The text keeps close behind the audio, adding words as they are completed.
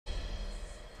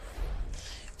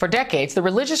For decades, the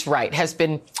religious right has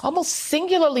been almost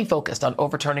singularly focused on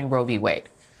overturning Roe v. Wade.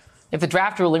 If the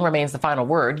draft ruling remains the final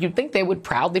word, you'd think they would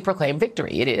proudly proclaim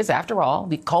victory. It is, after all,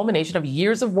 the culmination of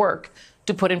years of work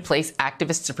to put in place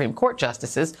activist Supreme Court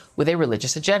justices with a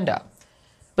religious agenda.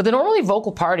 But the normally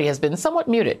vocal party has been somewhat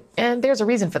muted, and there's a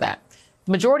reason for that.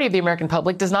 The majority of the American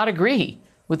public does not agree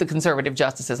with the conservative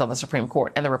justices on the Supreme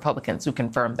Court and the Republicans who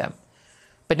confirmed them.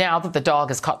 But now that the dog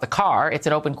has caught the car, it's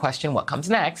an open question what comes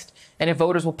next, and if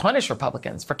voters will punish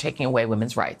Republicans for taking away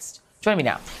women's rights. Joining me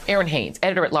now, Aaron Haynes,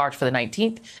 editor-at-large for The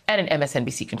 19th and an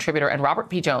MSNBC contributor, and Robert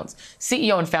P. Jones,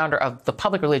 CEO and founder of the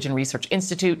Public Religion Research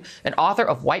Institute and author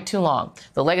of White Too Long,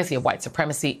 The Legacy of White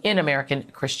Supremacy in American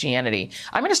Christianity.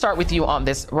 I'm going to start with you on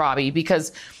this, Robbie,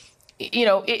 because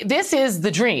this is the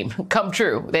dream come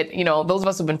true that, those of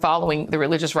us who've been following the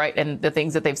religious right and the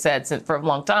things that they've said for a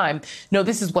long time know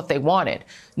this is what they wanted.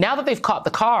 Now that they've caught the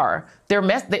car, their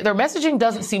messaging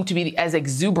doesn't seem to be as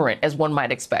exuberant as one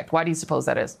might expect. Why do you suppose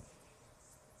that is?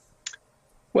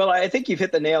 Well, I think you've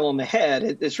hit the nail on the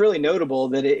head. It's really notable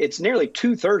that it's nearly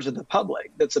 2/3 of the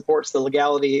public that supports the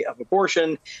legality of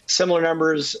abortion. Similar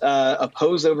numbers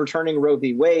oppose overturning Roe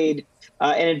v. Wade.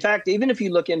 And in fact, even if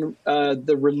you look in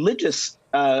the religious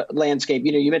landscape,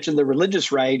 you mentioned the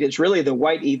religious right. It's really the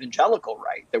white evangelical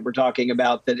right that we're talking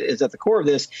about that is at the core of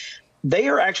this. They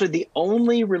are actually the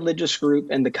only religious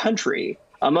group in the country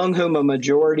among whom a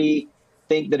majority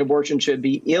think that abortion should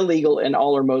be illegal in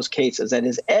all or most cases. That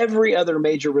is, every other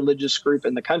major religious group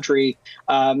in the country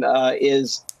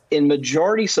is in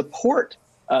majority support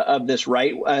of this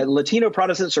right. Latino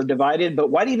Protestants are divided, but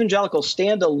white evangelicals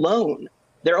stand alone.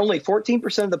 They're only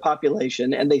 14% of the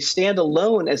population, and they stand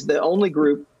alone as the only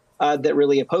group that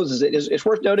really opposes it. It's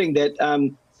worth noting that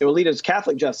Alito's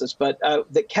Catholic justice, but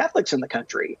that Catholics in the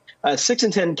country, 6 in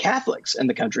 10 Catholics in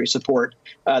the country support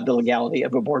the legality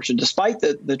of abortion, despite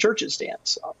the church's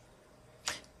stance.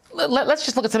 Let's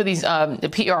just look at some of these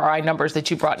PRRI numbers that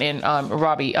you brought in,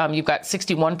 Robbie. You've got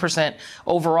 61%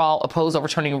 overall oppose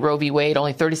overturning Roe v. Wade,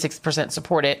 only 36%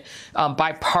 support it.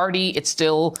 By party, it's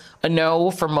still a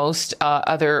no for most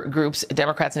other groups,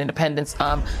 Democrats and independents.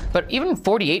 But even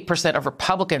 48% of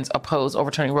Republicans oppose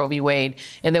overturning Roe v. Wade.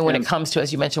 And then when it comes to,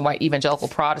 as you mentioned, white evangelical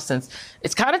Protestants,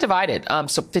 it's kind of divided.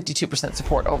 So 52%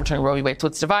 support overturning Roe v. Wade. So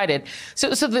it's divided.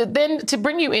 Then to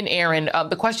bring you in, Aaron,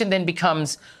 the question then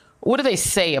becomes, what do they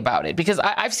say about it? Because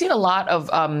I've seen a lot of,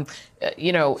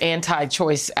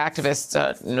 anti-choice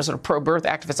activists, sort of pro-birth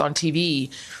activists on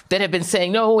TV that have been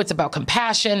saying, no, it's about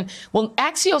compassion. Well,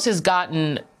 Axios has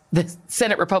gotten the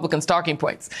Senate Republicans' talking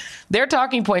points. Their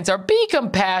talking points are be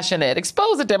compassionate,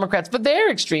 expose the Democrats for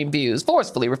their extreme views,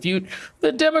 forcefully refute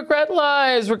the Democrat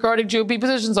lies regarding GOP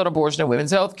positions on abortion and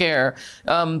women's health care,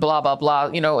 blah, blah, blah,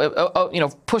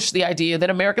 push the idea that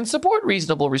Americans support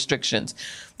reasonable restrictions.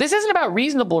 This isn't about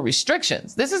reasonable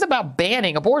restrictions. This is about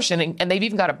banning abortion, and they've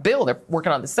even got a bill they're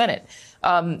working on in the Senate.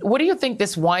 What do you think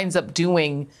this winds up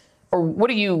doing, or what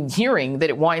are you hearing that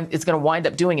it's going to wind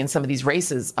up doing in some of these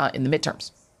races in the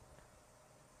midterms?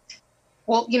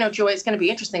 Well, Joy, it's going to be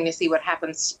interesting to see what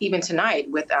happens even tonight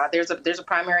with there's a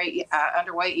primary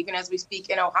underway even as we speak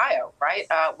in Ohio, right,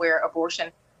 where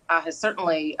abortion has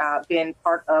certainly been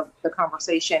part of the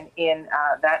conversation in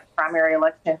that primary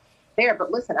election there.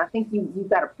 But listen, I think you've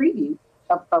got a preview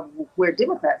of where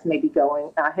Democrats may be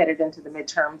going headed into the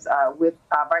midterms with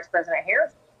Vice President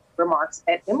Harris' remarks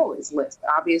at Emily's List,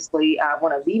 obviously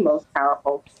one of the most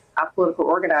powerful political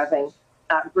organizing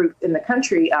group in the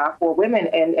country for women.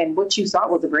 And what you saw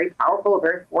was a very powerful,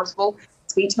 very forceful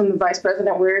speech from the vice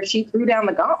president where she threw down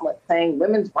the gauntlet saying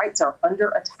women's rights are under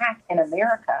attack in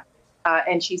America.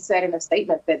 And she said in a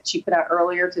statement that she put out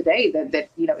earlier today that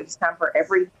it's time for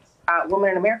every woman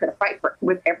in America to fight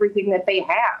with everything that they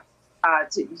have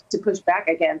to push back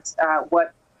against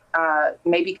what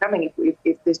may be coming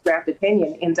if this draft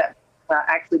opinion ends up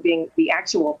actually being the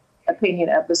actual opinion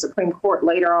of the Supreme Court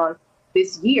later on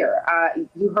this year.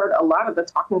 You heard a lot of the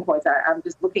talking points. I'm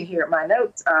just looking here at my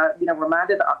notes,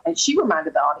 and she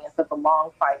reminded the audience of the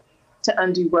long fight to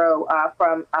undo Roe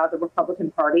from the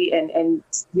Republican Party and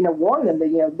warned them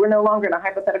that, we're no longer in a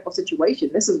hypothetical situation.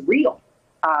 This is real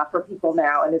for people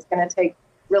now, and it's going to take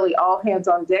really all hands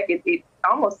on deck. It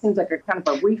almost seems like a kind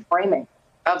of a reframing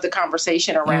of the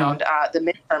conversation around the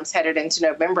midterms headed into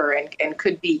November and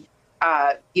could be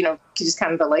just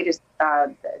kind of the latest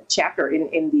chapter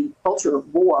in the culture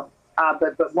of war,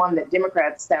 but one that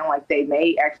Democrats sound like they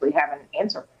may actually have an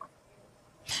answer for.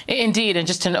 Indeed. And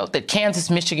just to note that Kansas,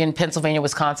 Michigan, Pennsylvania,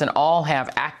 Wisconsin all have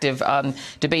active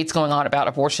debates going on about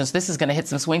abortions. This is going to hit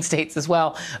some swing states as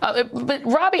well. But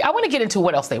Robbie, I want to get into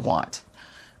what else they want.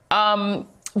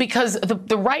 Because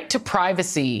the right to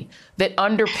privacy that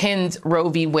underpins Roe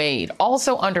v. Wade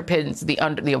also underpins the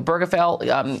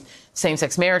Obergefell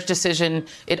same-sex marriage decision.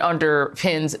 It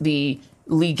underpins the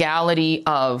legality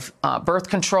of birth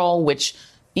control, which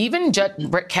even Judge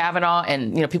Brett Kavanaugh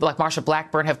and people like Marsha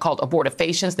Blackburn have called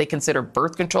abortifacients. They consider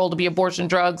birth control to be abortion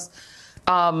drugs.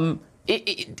 There have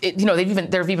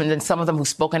even been some of them who've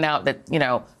spoken out that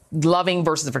Loving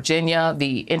versus Virginia,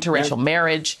 the interracial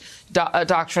marriage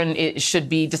doctrine, it should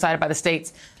be decided by the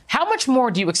states. How much more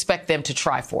do you expect them to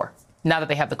try for now that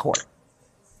they have the court?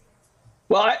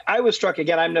 Well, I was struck,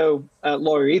 again, I'm no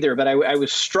lawyer either, but I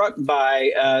was struck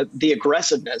by the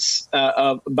aggressiveness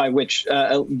by which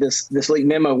this leaked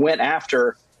memo went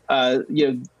after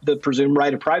the presumed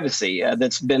right of privacy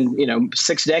that's been,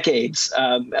 6 decades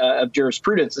of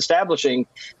jurisprudence establishing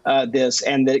this,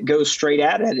 and that goes straight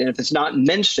at it. And if it's not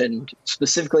mentioned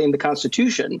specifically in the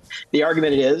Constitution, the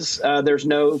argument is there's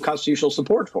no constitutional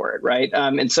support for it. Right.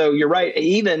 And so you're right.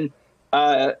 Even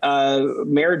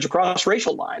marriage across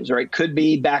racial lines, right, could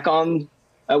be back on.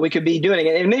 We could be doing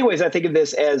it. In many ways, I think of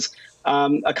this as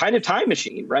a kind of time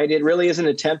machine, right? It really is an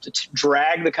attempt to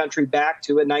drag the country back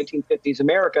to a 1950s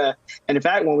America. And in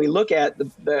fact, when we look at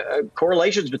the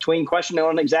correlations between questioning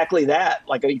on exactly that,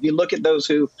 like if you look at those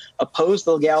who oppose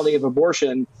the legality of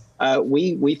abortion,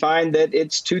 we find that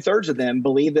it's 2/3 of them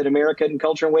believe that American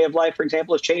culture and way of life, for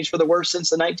example, has changed for the worse since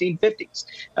the 1950s.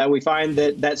 We find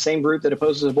that same group that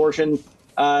opposes abortion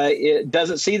it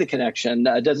doesn't see the connection,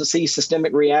 doesn't see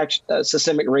systemic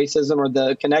racism or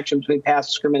the connection between past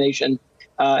discrimination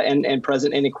and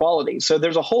present inequality. So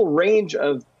there's a whole range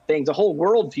of things, a whole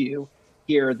worldview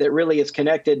here that really is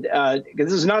connected.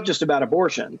 Because this is not just about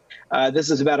abortion.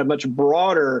 This is about a much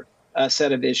broader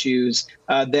set of issues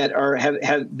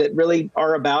that really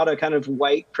are about a kind of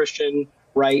white Christian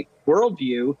right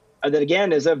worldview that,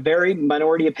 again, is a very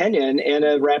minority opinion in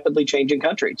a rapidly changing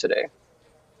country today.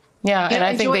 Yeah, and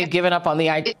I think they've given up on the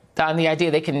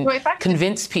idea they can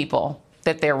convince people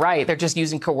that they're right. They're just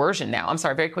using coercion now. I'm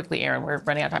sorry, very quickly, Aaron, we're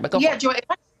running out of time. But go for it. Joy, if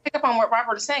I pick up on what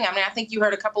Robert is saying, I mean, I think you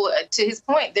heard a couple to his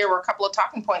point, there were a couple of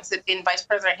talking points that in Vice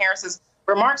President Harris's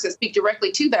remarks that speak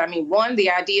directly to that. I mean, one, the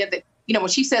idea that, when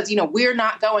she says, we're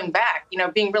not going back,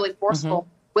 being really forceful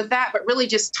with that, but really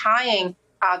just tying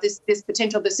this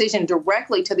potential decision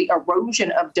directly to the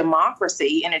erosion of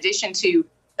democracy, in addition to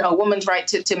a woman's right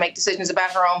to make decisions about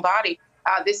her own body.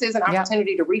 This is an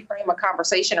opportunity to reframe a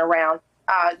conversation around,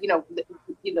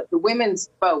 the women's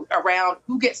vote, around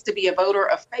who gets to be a voter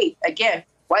of faith. Again,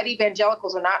 white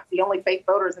evangelicals are not the only faith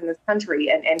voters in this country,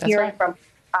 and hearing from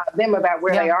them about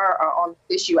where they are on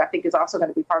this issue, I think, is also going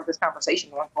to be part of this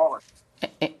conversation going forward.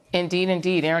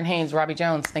 Indeed. Aaron Haynes, Robbie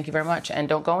Jones, thank you very much. And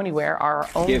don't go anywhere. Our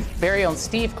very own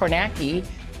Steve Kornacki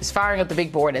is firing up the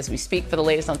big board as we speak for the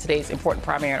latest on today's important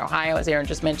primary in Ohio. As Aaron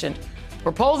just mentioned,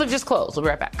 polls have just closed. We'll be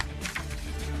right back.